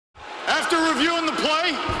After reviewing the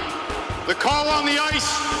play, the call on the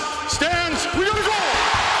ice stands. We're gonna go!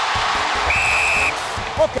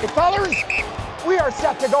 Okay, fellas, we are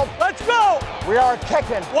set to go. Let's go! We are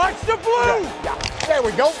kicking. Watch the blue! Yeah, there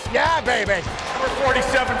we go. Yeah, baby. Number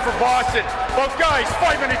 47 for Boston. Both guys,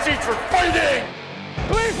 5 minutes each for fighting!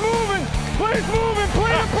 Please moving! Please moving!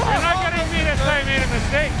 Play the play! You're not getting me to say I made a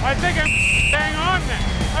mistake. I think I'm bang on then.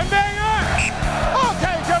 I'm bang on!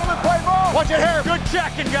 Okay, gentlemen, play ball. Watch it here. Good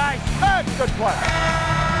checking, guys. And good play.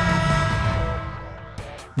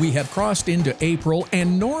 We have crossed into April,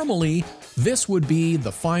 and normally this would be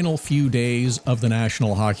the final few days of the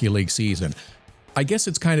National Hockey League season. I guess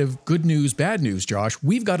it's kind of good news, bad news, Josh.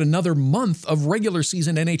 We've got another month of regular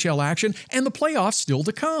season NHL action and the playoffs still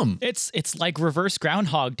to come. It's like reverse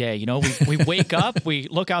Groundhog Day. You know, we wake up, we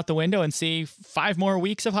look out the window and see 5 more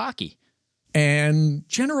weeks of hockey. And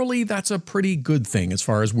generally, that's a pretty good thing as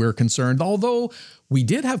far as we're concerned, although we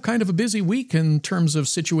did have kind of a busy week in terms of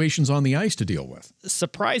situations on the ice to deal with.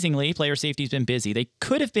 Surprisingly, player safety's been busy. They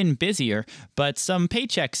could have been busier, but some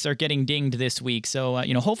paychecks are getting dinged this week. So,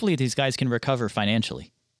 hopefully these guys can recover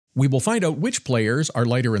financially. We will find out which players are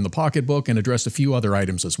lighter in the pocketbook and address a few other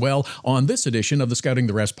items as well on this edition of the Scouting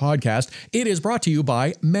the Rest podcast. It is brought to you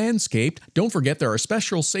by Manscaped. Don't forget there are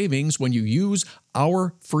special savings when you use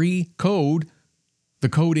our free code. The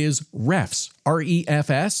code is REFS,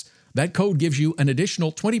 R-E-F-S. That code gives you an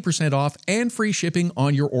additional 20% off and free shipping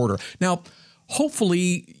on your order. Now,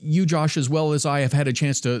 hopefully you, Josh, as well as I have had a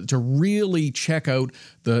chance to really check out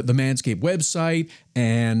the Manscaped website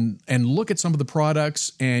and look at some of the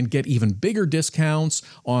products and get even bigger discounts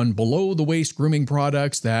on below-the-waist grooming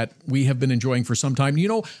products that we have been enjoying for some time. You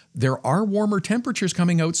know, there are warmer temperatures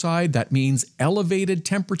coming outside. That means elevated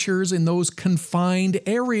temperatures in those confined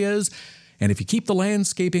areas. And if you keep the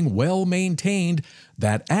landscaping well-maintained,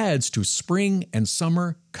 that adds to spring and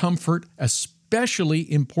summer comfort, especially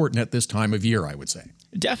important at this time of year, I would say.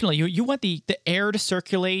 Definitely. You want the air to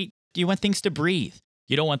circulate. You want things to breathe.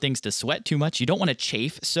 You don't want things to sweat too much. You don't want to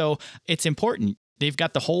chafe. So it's important. They've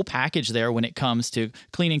got the whole package there when it comes to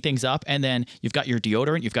cleaning things up. And then you've got your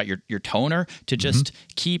deodorant, you've got your toner to just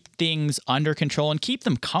keep things under control and keep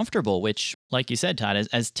them comfortable, which, like you said, Todd,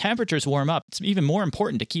 as temperatures warm up, it's even more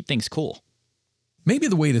important to keep things cool. Maybe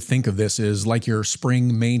the way to think of this is like your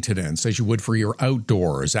spring maintenance, as you would for your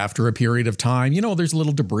outdoors. After a period of time, there's a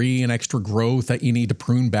little debris and extra growth that you need to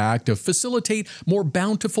prune back to facilitate more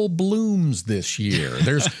bountiful blooms this year.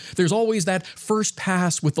 There's always that first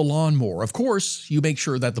pass with the lawnmower. Of course, you make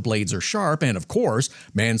sure that the blades are sharp, and of course,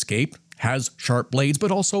 Manscaped has sharp blades,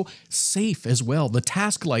 but also safe as well. The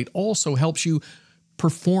Task Light also helps you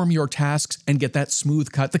perform your tasks and get that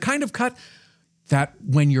smooth cut, the kind of cut that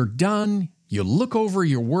when you're done, you look over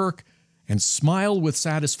your work and smile with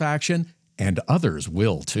satisfaction, and others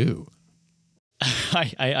will too.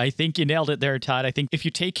 I think you nailed it there, Todd. I think if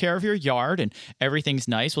you take care of your yard and everything's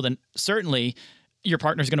nice, well, then certainly your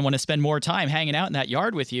partner's going to want to spend more time hanging out in that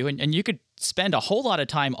yard with you. And you could spend a whole lot of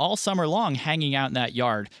time all summer long hanging out in that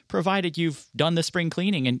yard, provided you've done the spring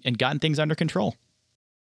cleaning and gotten things under control.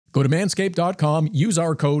 Go to manscaped.com, use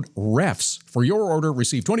our code REFS for your order,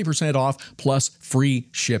 receive 20% off plus free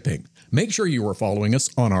shipping. Make sure you are following us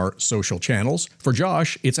on our social channels. For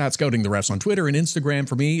Josh, it's at Scouting the Refs on Twitter and Instagram.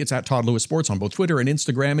 For me, it's at Todd Lewis Sports on both Twitter and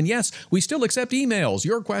Instagram. And yes, we still accept emails.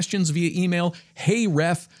 Your questions via email,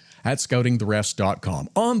 heyref@scoutingtherefs.com.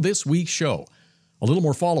 On this week's show, a little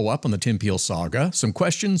more follow-up on the Tim Peel saga, some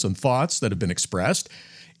questions and thoughts that have been expressed.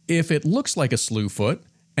 If it looks like a slew foot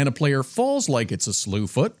and a player falls like it's a slew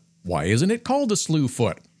foot, why isn't it called a slew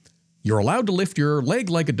foot? You're allowed to lift your leg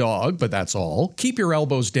like a dog, but that's all. Keep your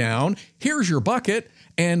elbows down. Here's your bucket.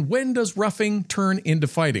 And when does roughing turn into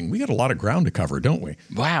fighting? We got a lot of ground to cover, don't we?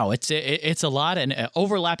 Wow, it's a lot and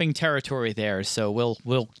overlapping territory there. So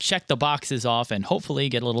we'll check the boxes off and hopefully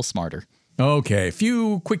get a little smarter. Okay,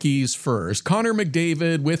 few quickies first. Connor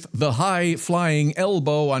McDavid with the high-flying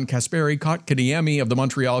elbow on Kasperi Kotkaniemi of the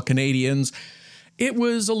Montreal Canadiens. It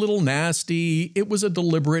was a little nasty. It was a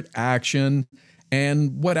deliberate action.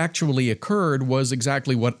 And what actually occurred was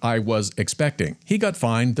exactly what I was expecting. He got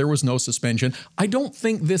fined. There was no suspension. I don't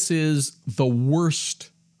think this is the worst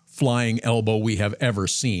flying elbow we have ever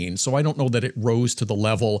seen. So I don't know that it rose to the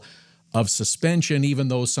level of suspension, even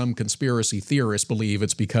though some conspiracy theorists believe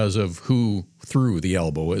it's because of who threw the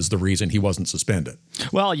elbow is the reason he wasn't suspended.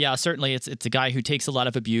 Well, yeah, certainly it's a guy who takes a lot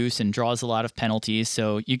of abuse and draws a lot of penalties,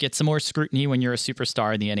 so you get some more scrutiny when you're a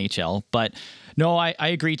superstar in the NHL. But no, I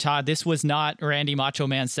agree, Todd. This was not Randy Macho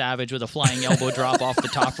Man Savage with a flying elbow drop off the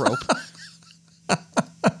top rope.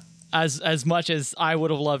 As much as I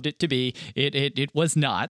would have loved it to be, it was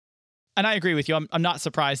not. And I agree with you. I'm not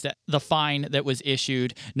surprised at the fine that was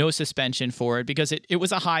issued, no suspension for it, because it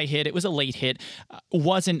was a high hit. It was a late hit.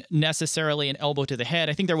 Wasn't necessarily an elbow to the head.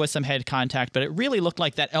 I think there was some head contact, but it really looked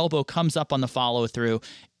like that elbow comes up on the follow through.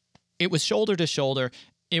 It was shoulder to shoulder.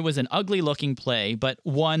 It was an ugly looking play, but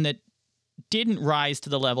one that didn't rise to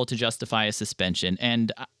the level to justify a suspension.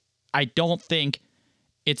 And I don't think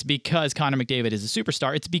it's because Connor McDavid is a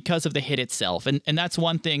superstar. It's because of the hit itself. And that's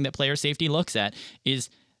one thing that player safety looks at is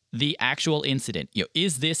the actual incident.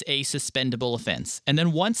 Is this a suspendable offense? And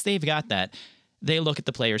then once they've got that, they look at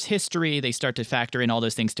the player's history. They start to factor in all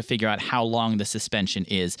those things to figure out how long the suspension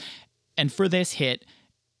is. And for this hit,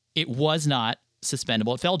 it was not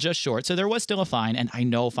suspendable. It fell just short, so there was still a fine. And I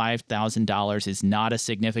know $5,000 is not a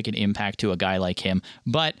significant impact to a guy like him,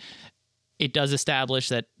 but it does establish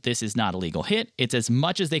that this is not a legal hit. It's as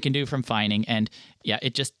much as they can do from fining. And yeah,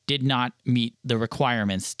 it just did not meet the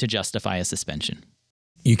requirements to justify a suspension.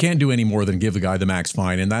 You can't do any more than give the guy the max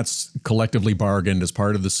fine, and that's collectively bargained as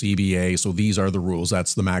part of the CBA, so these are the rules.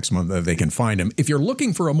 That's the maximum that they can fine him. If you're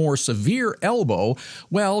looking for a more severe elbow,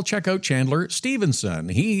 well, check out Chandler Stevenson.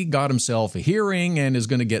 He got himself a hearing and is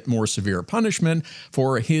going to get more severe punishment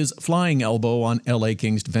for his flying elbow on LA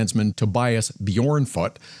Kings defenseman Tobias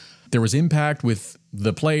Bjornfot. There was impact with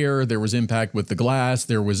the player, there was impact with the glass,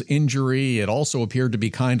 there was injury. It also appeared to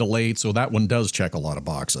be kind of late, so that one does check a lot of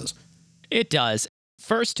boxes. It does.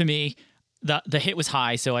 First, to me, the hit was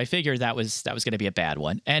high, so I figured that was going to be a bad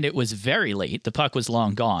one. And it was very late. The puck was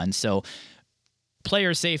long gone, so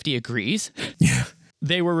player safety agrees. Yeah.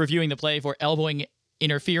 They were reviewing the play for elbowing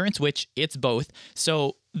interference, which it's both.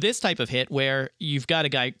 So this type of hit where you've got a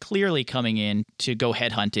guy clearly coming in to go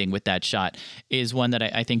headhunting with that shot is one that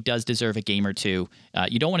I think does deserve a game or two.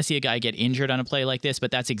 You don't want to see a guy get injured on a play like this, but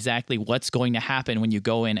that's exactly what's going to happen when you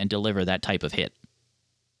go in and deliver that type of hit.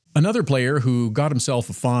 Another player who got himself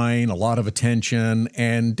a fine, a lot of attention,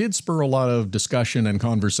 and did spur a lot of discussion and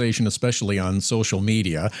conversation, especially on social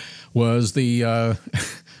media, was the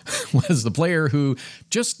player who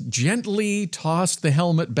just gently tossed the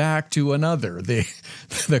helmet back to another.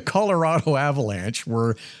 The Colorado Avalanche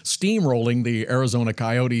were steamrolling the Arizona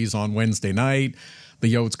Coyotes on Wednesday night.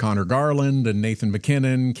 The Yotes' Connor Garland and Nathan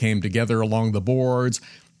MacKinnon came together along the boards.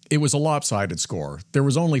 It was a lopsided score. There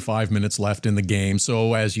was only 5 minutes left in the game,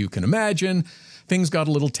 so as you can imagine, things got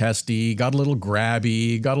a little testy, got a little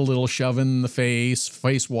grabby, got a little shove in the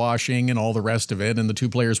face washing, and all the rest of it, and the two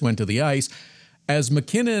players went to the ice. As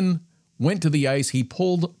MacKinnon went to the ice, he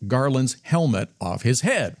pulled Garland's helmet off his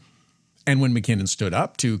head. And when MacKinnon stood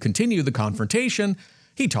up to continue the confrontation,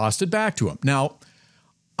 he tossed it back to him. Now,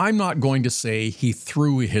 I'm not going to say he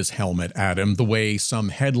threw his helmet at him the way some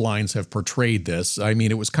headlines have portrayed this. I mean,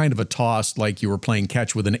 it was kind of a toss like you were playing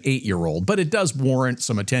catch with an 8-year-old, but it does warrant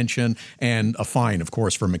some attention and a fine, of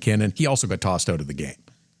course, for MacKinnon. He also got tossed out of the game.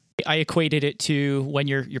 I equated it to when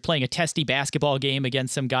you're playing a testy basketball game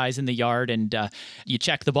against some guys in the yard, and you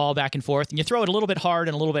check the ball back and forth, and you throw it a little bit hard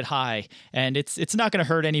and a little bit high, and it's not going to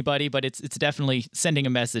hurt anybody, but it's definitely sending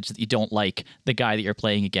a message that you don't like the guy that you're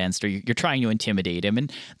playing against, or you're trying to intimidate him,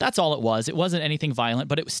 and that's all it was. It wasn't anything violent,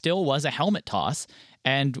 but it still was a helmet toss,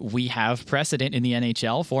 and we have precedent in the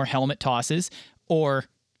NHL for helmet tosses or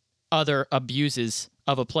other abuses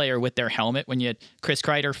of a player with their helmet. When you had Chris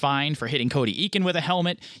Kreider fined for hitting Cody Eakin with a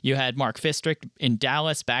helmet, you had Mark Fistrick in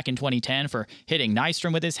Dallas back in 2010 for hitting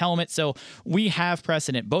Nystrom with his helmet. So we have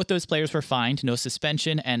precedent. Both those players were fined, no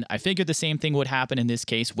suspension, and I figured the same thing would happen in this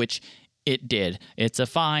case, which it did. It's a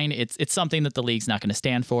fine. It's something that the league's not going to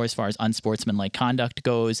stand for as far as unsportsmanlike conduct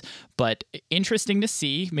goes. But interesting to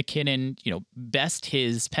see MacKinnon, best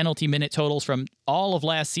his penalty minute totals from all of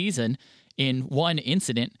last season in one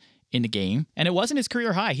incident in the game, and it wasn't his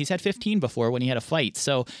career high. He's had 15 before when he had a fight.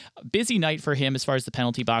 So busy night for him as far as the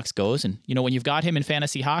penalty box goes. And, when you've got him in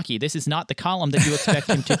fantasy hockey, this is not the column that you expect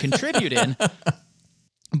him to contribute in.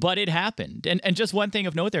 But it happened. And just one thing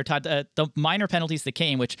of note there, Todd, the minor penalties that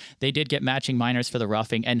came, which they did get matching minors for the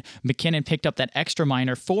roughing, and MacKinnon picked up that extra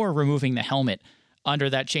minor for removing the helmet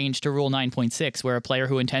under that change to Rule 9.6, where a player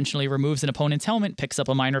who intentionally removes an opponent's helmet picks up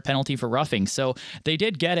a minor penalty for roughing. So they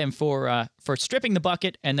did get him for stripping the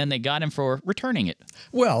bucket, and then they got him for returning it.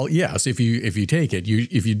 Well, yes, if you take it,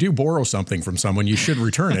 if you do borrow something from someone, you should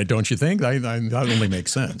return it, don't you think? That only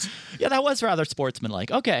makes sense. Yeah, that was rather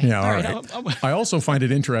sportsmanlike. Okay. Yeah, all right. I also find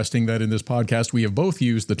it interesting that in this podcast, we have both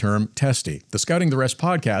used the term testy. The Scouting the Rest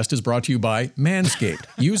podcast is brought to you by Manscaped.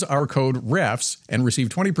 Use our code REFS and receive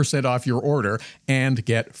 20% off your order and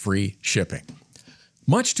get free shipping.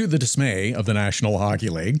 Much to the dismay of the National Hockey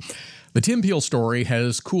League, the Tim Peel story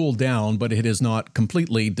has cooled down, but it has not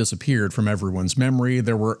completely disappeared from everyone's memory.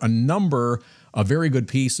 There were a number of very good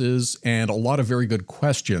pieces and a lot of very good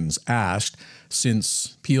questions asked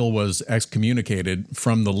since Peel was excommunicated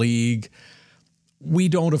from the league. We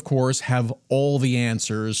don't, of course, have all the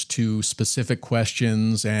answers to specific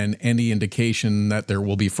questions and any indication that there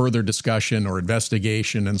will be further discussion or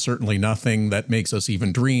investigation, and certainly nothing that makes us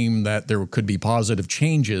even dream that there could be positive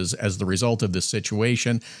changes as the result of this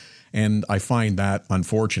situation. And I find that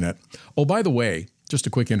unfortunate. Oh, by the way, just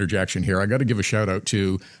a quick interjection here. I got to give a shout out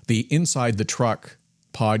to the Inside the Truck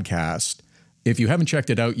podcast. If you haven't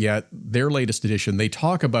checked it out yet, their latest edition, they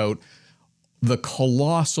talk about the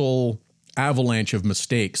colossal avalanche of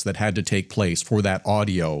mistakes that had to take place for that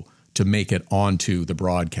audio to make it onto the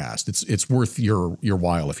broadcast. It's worth your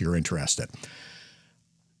while if you're interested.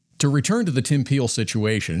 To return to the Tim Peel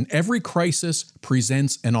situation, every crisis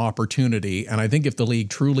presents an opportunity, and I think if the league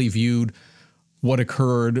truly viewed what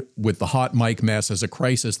occurred with the hot mic mess as a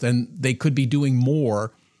crisis, then they could be doing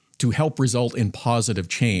more to help result in positive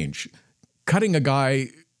change. Cutting a guy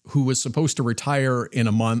who was supposed to retire in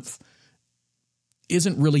a month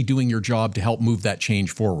isn't really doing your job to help move that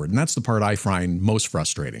change forward. And that's the part I find most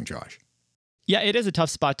frustrating, Josh. Yeah, it is a tough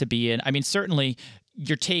spot to be in. I mean, certainly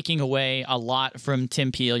you're taking away a lot from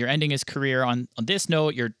Tim Peel. You're ending his career on this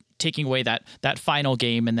note. You're taking away that final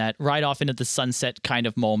game and that ride off into the sunset kind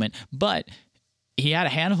of moment. But he had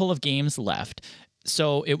a handful of games left.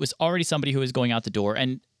 So it was already somebody who was going out the door.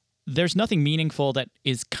 And there's nothing meaningful that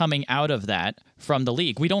is coming out of that from the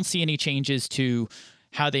league. We don't see any changes to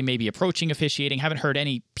how they may be approaching officiating. Haven't heard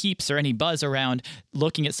any peeps or any buzz around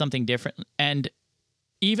looking at something different. And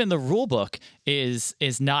even the rule book is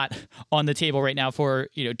not on the table right now for,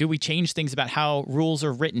 do we change things about how rules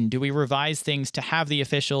are written? Do we revise things to have the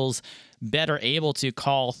officials better able to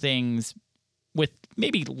call things with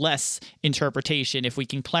maybe less interpretation if we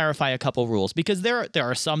can clarify a couple rules? Because there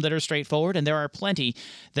are some that are straightforward and there are plenty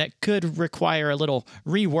that could require a little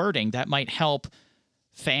rewording that might help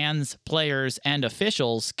fans, players, and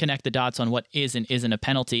officials connect the dots on what is and isn't a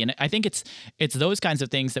penalty. And I think it's those kinds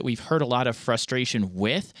of things that we've heard a lot of frustration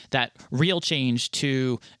with, that real change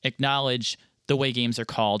to acknowledge the way games are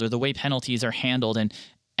called or the way penalties are handled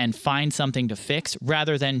and find something to fix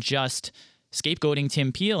rather than just scapegoating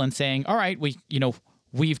Tim Peel and saying, all right,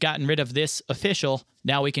 we've gotten rid of this official.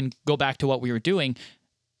 Now we can go back to what we were doing.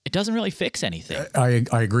 It doesn't really fix anything. I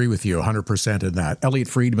agree with you 100% in that. Elliot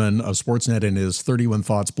Friedman of Sportsnet in his 31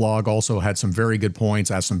 Thoughts blog also had some very good points,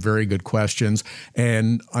 asked some very good questions.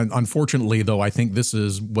 And unfortunately, though, I think this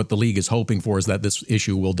is what the league is hoping for, is that this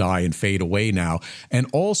issue will die and fade away now. And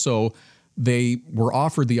also, they were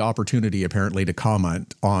offered the opportunity, apparently, to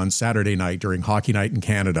comment on Saturday night during Hockey Night in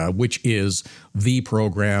Canada, which is the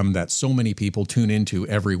program that so many people tune into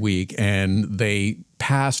every week. And they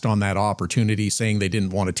passed on that opportunity, saying they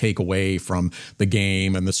didn't want to take away from the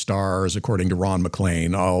game and the Stars, according to Ron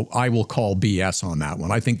McLean. Oh, I will call BS on that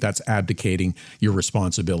one. I think that's abdicating your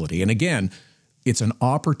responsibility. And again, it's an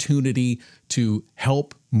opportunity to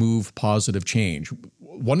help move positive change.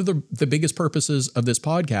 One of the biggest purposes of this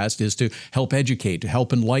podcast is to help educate, to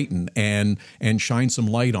help enlighten, and shine some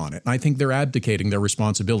light on it. And I think they're abdicating their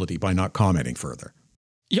responsibility by not commenting further.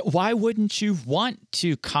 Yeah, why wouldn't you want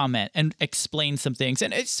to comment and explain some things?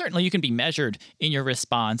 And certainly you can be measured in your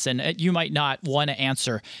response, and you might not want to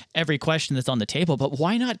answer every question that's on the table, but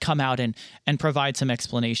why not come out and provide some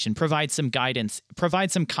explanation, provide some guidance,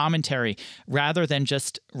 provide some commentary, rather than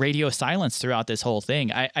just radio silence throughout this whole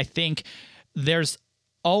thing? I think there's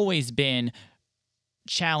always been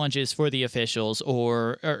challenges for the officials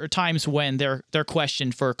or times when they're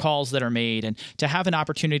questioned for calls that are made, and to have an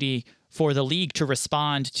opportunity for the league to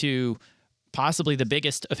respond to possibly the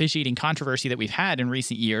biggest officiating controversy that we've had in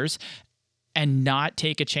recent years and not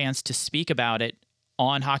take a chance to speak about it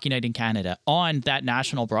on Hockey Night in Canada, on that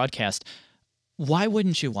national broadcast. Why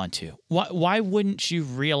wouldn't you want to? Why wouldn't you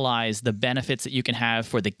realize the benefits that you can have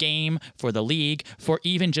for the game, for the league, for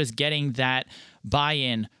even just getting that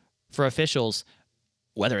buy-in for officials,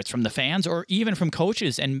 whether it's from the fans or even from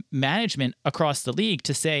coaches and management across the league,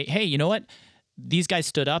 to say, hey, you know what? These guys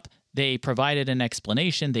stood up. They provided an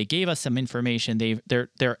explanation. They gave us some information.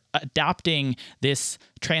 They're adopting this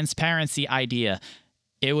transparency idea.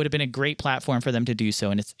 It would have been a great platform for them to do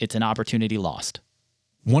so, and it's an opportunity lost.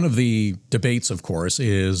 One of the debates, of course,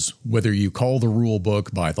 is whether you call the rule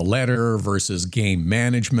book by the letter versus game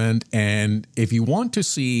management. And if you want to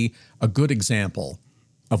see a good example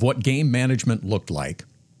of what game management looked like,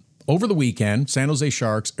 over the weekend, San Jose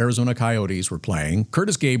Sharks, Arizona Coyotes were playing.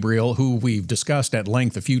 Curtis Gabriel, who we've discussed at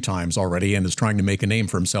length a few times already and is trying to make a name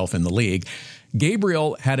for himself in the league,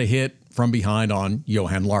 Gabriel had a hit from behind on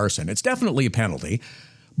Johan Larsson. It's definitely a penalty,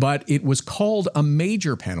 but it was called a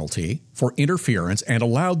major penalty for interference and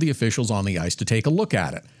allowed the officials on the ice to take a look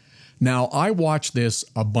at it. Now, I watched this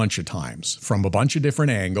a bunch of times from a bunch of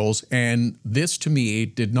different angles, and this to me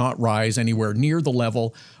did not rise anywhere near the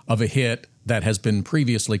level of a hit that has been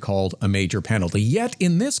previously called a major penalty. Yet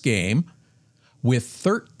in this game, with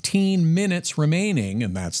 13 minutes remaining,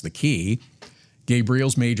 and that's the key,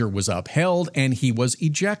 Gabriel's major was upheld and he was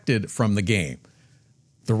ejected from the game.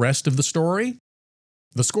 The rest of the story?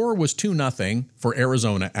 The score was 2-0 for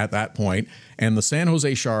Arizona at that point, and the San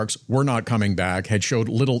Jose Sharks were not coming back, had showed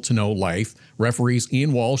little to no life. Referees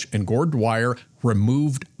Ian Walsh and Gord Dwyer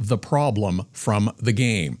removed the problem from the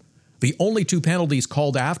game. The only 2 penalties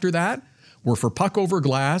called after that were for puck over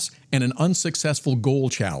glass and an unsuccessful goal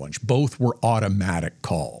challenge. Both were automatic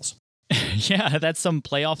calls. Yeah, that's some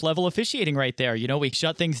playoff level officiating right there. You know, we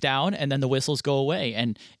shut things down and then the whistles go away,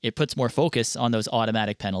 and it puts more focus on those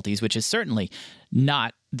automatic penalties, which is certainly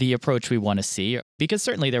not the approach we want to see, because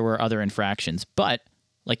certainly there were other infractions. But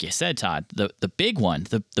like you said, Todd, the big one,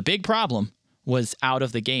 the big problem was out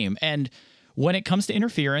of the game. And when it comes to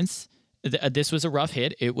interference, this was a rough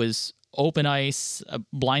hit. It was open ice, a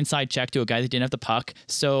blindside check to a guy that didn't have the puck.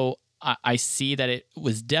 So I see that it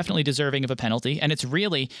was definitely deserving of a penalty, and it's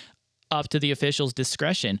really up to the official's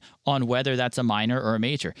discretion on whether that's a minor or a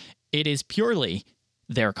major. It is purely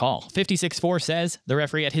their call. 56-4 says the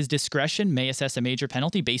referee at his discretion may assess a major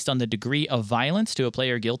penalty based on the degree of violence to a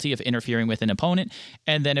player guilty of interfering with an opponent.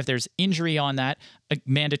 And then if there's injury on that, a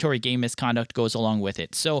mandatory game misconduct goes along with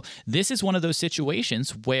it. So this is one of those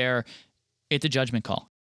situations where it's a judgment call.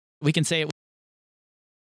 We can say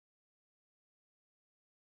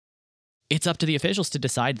it's up to the officials to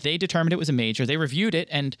decide. They determined it was a major. They reviewed it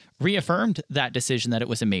and reaffirmed that decision that it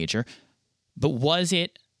was a major. But was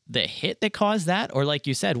it the hit that caused that? Or like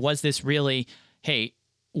you said, was this really, hey,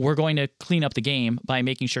 we're going to clean up the game by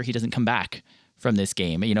making sure he doesn't come back from this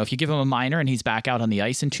game? You know, if you give him a minor and he's back out on the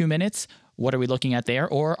ice in 2 minutes, what are we looking at there?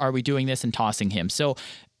 Or are we doing this and tossing him? So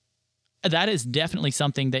that is definitely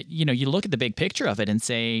something that, you know, you look at the big picture of it and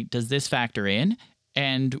say, does this factor in?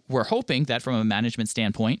 And we're hoping that from a management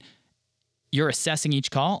standpoint, you're assessing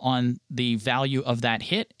each call on the value of that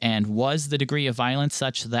hit, and was the degree of violence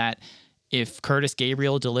such that if Curtis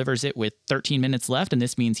Gabriel delivers it with 13 minutes left, and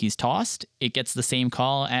this means he's tossed, it gets the same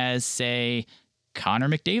call as, say, Connor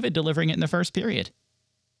McDavid delivering it in the first period.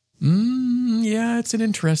 Yeah, it's an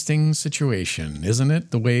interesting situation, isn't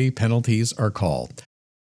it? The way penalties are called.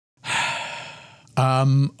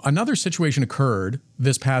 Another situation occurred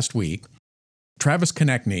this past week. Travis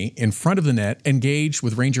Konechny, in front of the net, engaged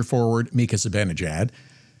with Ranger forward Mika Zibanejad.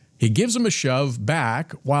 He gives him a shove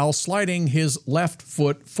back while sliding his left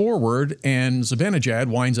foot forward, and Zibanejad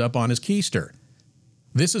winds up on his keister.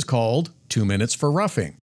 This is called 2 minutes for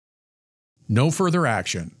roughing. No further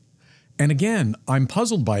action. And again, I'm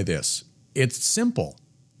puzzled by this. It's simple.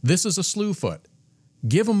 This is a slew foot.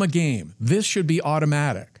 Give him a game. This should be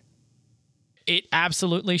automatic. It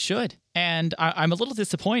absolutely should. And I'm a little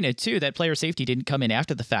disappointed, too, that player safety didn't come in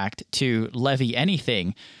after the fact to levy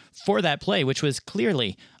anything for that play, which was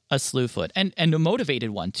clearly a slew foot and a motivated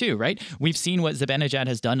one, too, right? We've seen what Zibanejad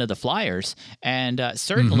has done to the Flyers, and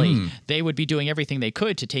certainly they would be doing everything they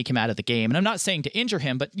could to take him out of the game. And I'm not saying to injure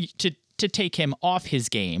him, but to take him off his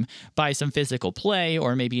game by some physical play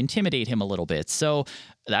or maybe intimidate him a little bit. So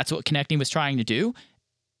that's what Konechny was trying to do.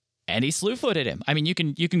 And he slew-footed him. I mean, you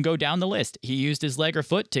can go down the list. He used his leg or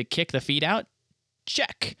foot to kick the feet out.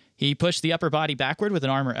 Check. He pushed the upper body backward with an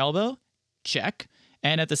arm or elbow. Check.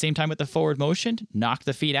 And at the same time with the forward motion, knocked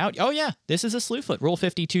the feet out. Oh, yeah, this is a slew foot. Rule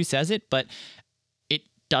 52 says it, but it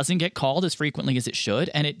doesn't get called as frequently as it should,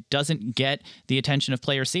 and it doesn't get the attention of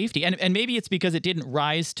player safety. And maybe it's because it didn't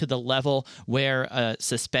rise to the level where a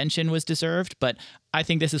suspension was deserved, but I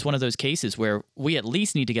think this is one of those cases where we at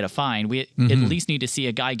least need to get a fine. We at least need to see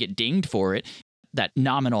a guy get dinged for it, that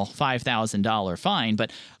nominal $5,000 fine.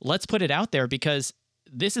 But let's put it out there, because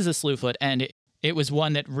this is a slew foot, and it was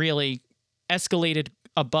one that really escalated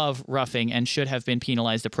above roughing and should have been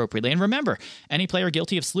penalized appropriately. And remember, any player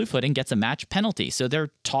guilty of slew footing gets a match penalty. So they're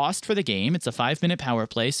tossed for the game. It's a 5-minute power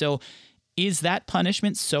play. So is that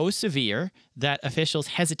punishment so severe that officials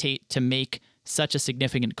hesitate to make such a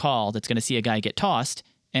significant call that's going to see a guy get tossed,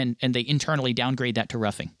 and they internally downgrade that to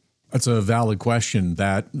roughing? That's a valid question,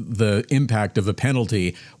 that the impact of the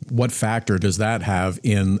penalty, what factor does that have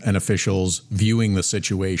in an official's viewing the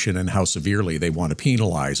situation and how severely they want to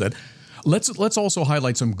penalize it? Let's also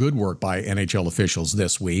highlight some good work by NHL officials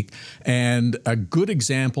this week, and a good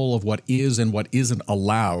example of what is and what isn't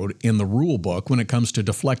allowed in the rule book when it comes to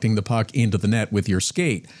deflecting the puck into the net with your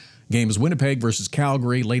skate. Game is Winnipeg versus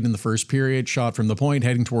Calgary. Late in the first period, shot from the point,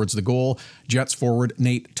 heading towards the goal. Jets forward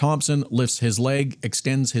Nate Thompson lifts his leg,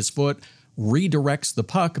 extends his foot, redirects the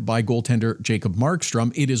puck by goaltender Jacob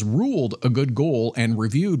Markstrom. It is ruled a good goal and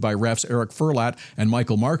reviewed by refs Eric Furlat and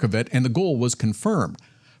Michael Markovic, and the goal was confirmed.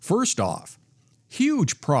 First off,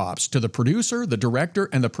 huge props to the producer, the director,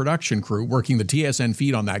 and the production crew working the TSN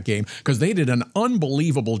feed on that game, because they did an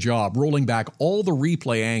unbelievable job rolling back all the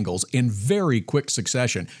replay angles in very quick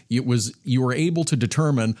succession. You were able to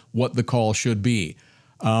determine what the call should be.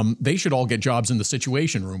 They should all get jobs in the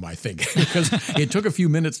Situation Room, I think, because it took a few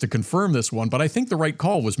minutes to confirm this one, but I think the right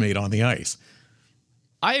call was made on the ice.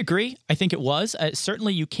 I agree. I think it was.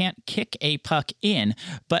 Certainly you can't kick a puck in,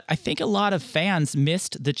 but I think a lot of fans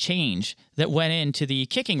missed the change that went into the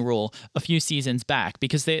kicking rule a few seasons back,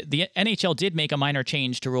 because the NHL did make a minor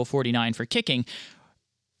change to Rule 49 for kicking.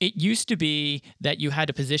 It used to be that you had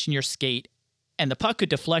to position your skate and the puck could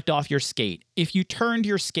deflect off your skate. If you turned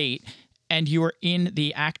your skate and you were in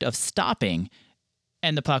the act of stopping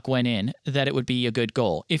and the puck went in, that it would be a good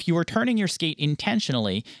goal. If you were turning your skate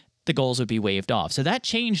intentionally, the goals would be waved off. So that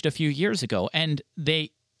changed a few years ago, and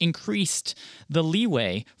they increased the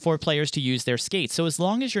leeway for players to use their skates. So as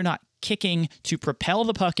long as you're not kicking to propel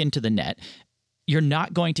the puck into the net, you're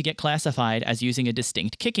not going to get classified as using a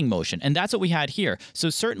distinct kicking motion. And that's what we had here.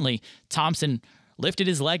 So certainly Thompson lifted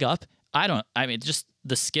his leg up. Just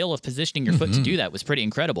the skill of positioning your foot to do that was pretty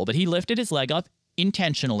incredible. But he lifted his leg up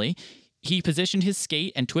intentionally. He positioned his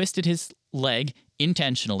skate and twisted his leg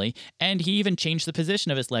intentionally, and he even changed the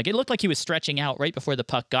position of his leg. It looked like he was stretching out right before the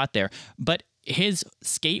puck got there, but his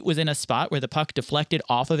skate was in a spot where the puck deflected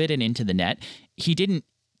off of it and into the net. He didn't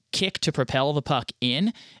kick to propel the puck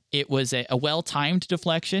in. It was a well-timed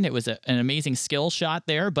deflection. It was an amazing skill shot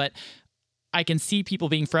there, but I can see people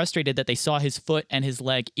being frustrated that they saw his foot and his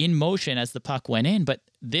leg in motion as the puck went in, but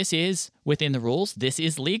this is within the rules. This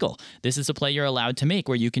is legal. This is a play you're allowed to make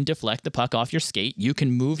where you can deflect the puck off your skate. You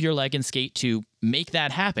can move your leg and skate to make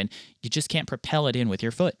that happen. You just can't propel it in with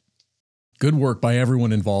your foot. Good work by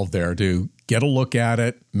everyone involved there to get a look at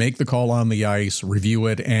it, make the call on the ice, review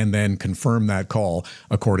it, and then confirm that call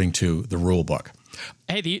according to the rule book.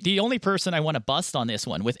 Hey, the only person I want to bust on this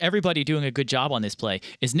one, with everybody doing a good job on this play,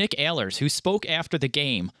 is Nick Ehlers, who spoke after the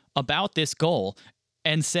game about this goal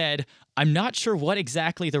and said, "I'm not sure what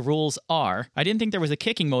exactly the rules are. I didn't think there was a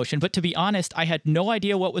kicking motion, but to be honest, I had no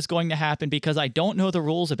idea what was going to happen because I don't know the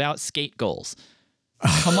rules about skate goals."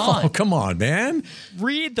 Come on. Oh, come on, man.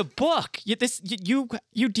 Read the book.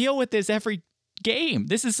 You deal with this every game.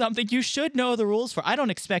 This is something you should know the rules for. I don't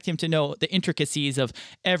expect him to know the intricacies of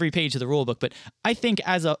every page of the rule book, but I think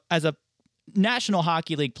as a National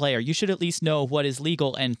Hockey League player, you should at least know what is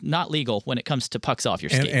legal and not legal when it comes to pucks off your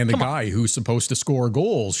skate. And the guy who's supposed to score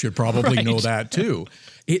goals should probably know that too.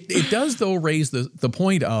 It does, though, raise the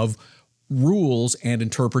point of rules and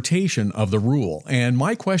interpretation of the rule. And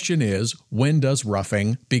my question is, when does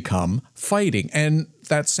roughing become fighting? And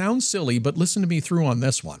that sounds silly, but listen to me through on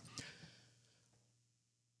this one.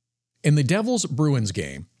 In the Devils-Bruins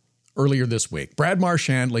game earlier this week, Brad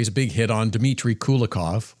Marchand lays a big hit on Dmitry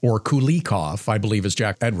Kulikov, or Kulikov, I believe as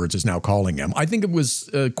Jack Edwards is now calling him. I think it was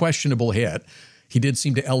a questionable hit. He did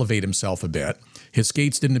seem to elevate himself a bit. His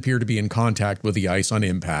skates didn't appear to be in contact with the ice on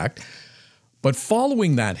impact. But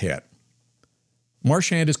following that hit,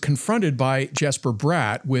 Marchand is confronted by Jesper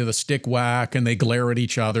Bratt with a stick whack, and they glare at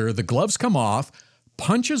each other. The gloves come off,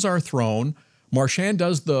 punches are thrown. Marchand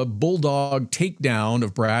does the bulldog takedown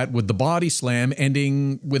of Bratt with the body slam,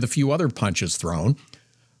 ending with a few other punches thrown.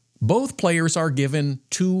 Both players are given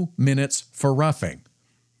 2 minutes for roughing.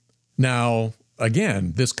 Now,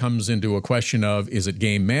 again, this comes into a question of, is it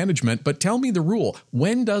game management? But tell me the rule.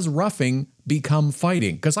 When does roughing become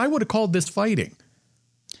fighting? Because I would have called this fighting.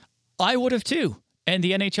 I would have too. And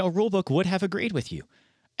the NHL rulebook would have agreed with you.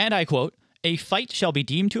 And I quote, "A fight shall be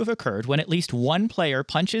deemed to have occurred when at least one player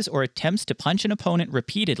punches or attempts to punch an opponent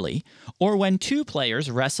repeatedly, or when two players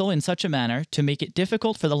wrestle in such a manner to make it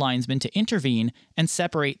difficult for the linesman to intervene and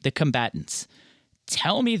separate the combatants."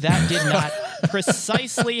 Tell me that did not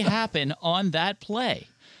precisely happen on that play.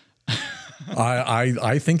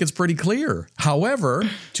 I think it's pretty clear. However,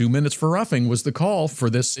 2 minutes for roughing was the call for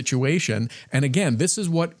this situation. And again, this is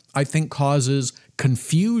what I think causes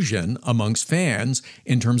confusion amongst fans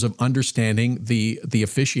in terms of understanding the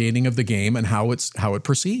officiating of the game and how it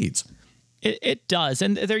proceeds. It does.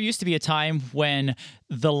 And there used to be a time when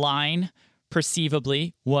the line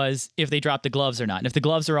perceivably was if they drop the gloves or not. And if the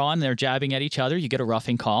gloves are on, they're jabbing at each other, you get a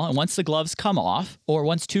roughing call. And once the gloves come off, or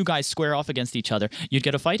once two guys square off against each other, you'd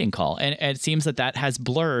get a fighting call. And it seems that has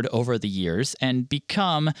blurred over the years and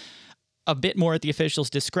become a bit more at the officials'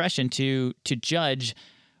 discretion to judge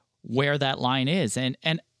where that line is. And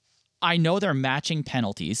I know they're matching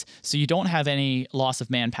penalties, so you don't have any loss of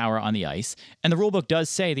manpower on the ice. And the rulebook does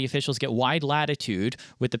say the officials get wide latitude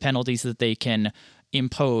with the penalties that they can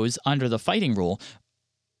impose under the fighting rule.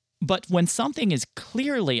 But when something is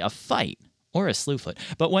clearly a fight, or a slew foot,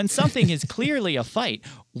 but when something is clearly a fight,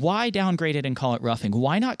 why downgrade it and call it roughing?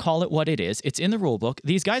 Why not call it what it is? It's in the rulebook.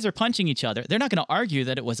 These guys are punching each other. They're not going to argue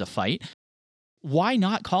that it was a fight. Why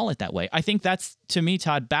not call it that way? I think that's, to me,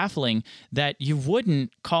 Todd, baffling that you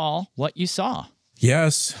wouldn't call what you saw.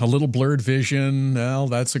 Yes, a little blurred vision. Well,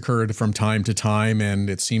 that's occurred from time to time,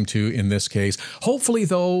 and it seemed to in this case. Hopefully,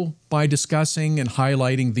 though, by discussing and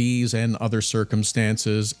highlighting these and other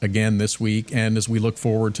circumstances again this week, and as we look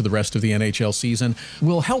forward to the rest of the NHL season,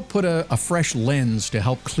 will help put a fresh lens to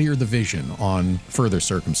help clear the vision on further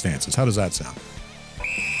circumstances. How does that sound?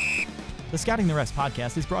 The Scouting the Refs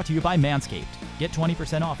podcast is brought to you by Manscaped. Get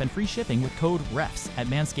 20% off and free shipping with code REFS at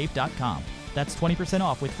manscaped.com. That's 20%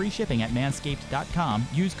 off with free shipping at manscaped.com.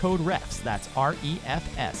 Use code REFS, that's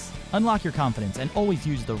REFS. Unlock your confidence and always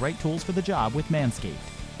use the right tools for the job with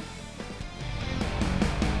Manscaped.